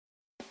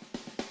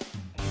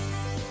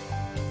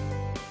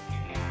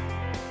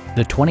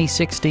The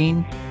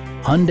 2016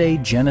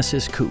 Hyundai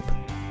Genesis Coupe.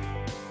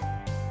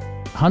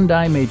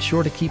 Hyundai made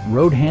sure to keep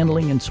road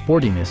handling and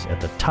sportiness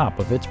at the top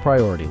of its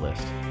priority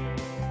list.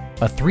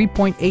 A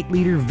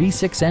 3.8-liter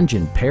V6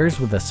 engine pairs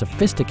with a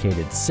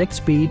sophisticated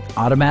 6-speed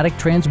automatic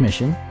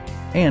transmission,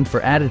 and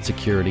for added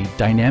security,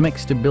 dynamic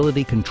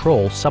stability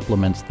control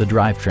supplements the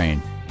drivetrain.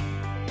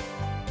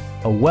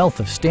 A wealth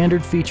of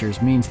standard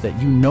features means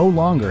that you no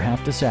longer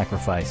have to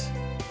sacrifice,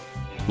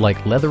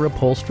 like leather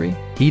upholstery,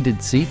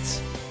 heated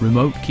seats,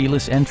 remote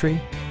keyless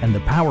entry, and the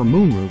power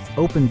moonroof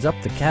opens up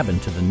the cabin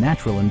to the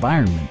natural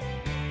environment.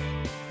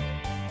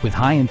 With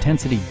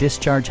high-intensity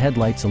discharge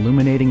headlights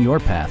illuminating your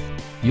path,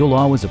 you'll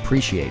always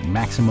appreciate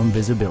maximum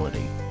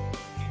visibility.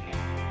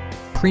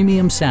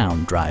 Premium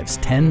sound drives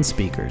 10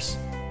 speakers,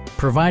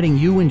 providing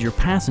you and your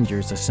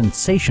passengers a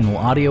sensational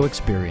audio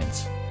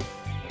experience.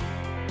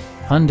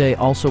 Hyundai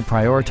also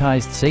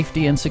prioritized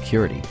safety and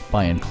security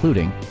by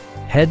including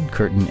head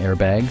curtain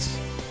airbags,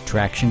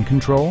 traction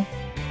control,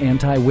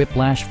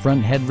 anti-whiplash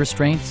front head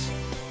restraints,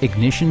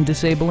 ignition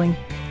disabling,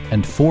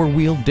 and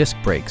 4-wheel disc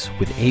brakes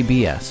with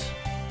ABS.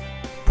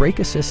 Brake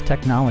Assist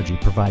technology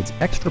provides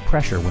extra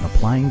pressure when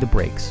applying the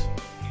brakes.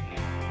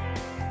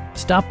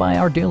 Stop by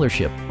our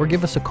dealership or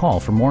give us a call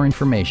for more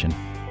information.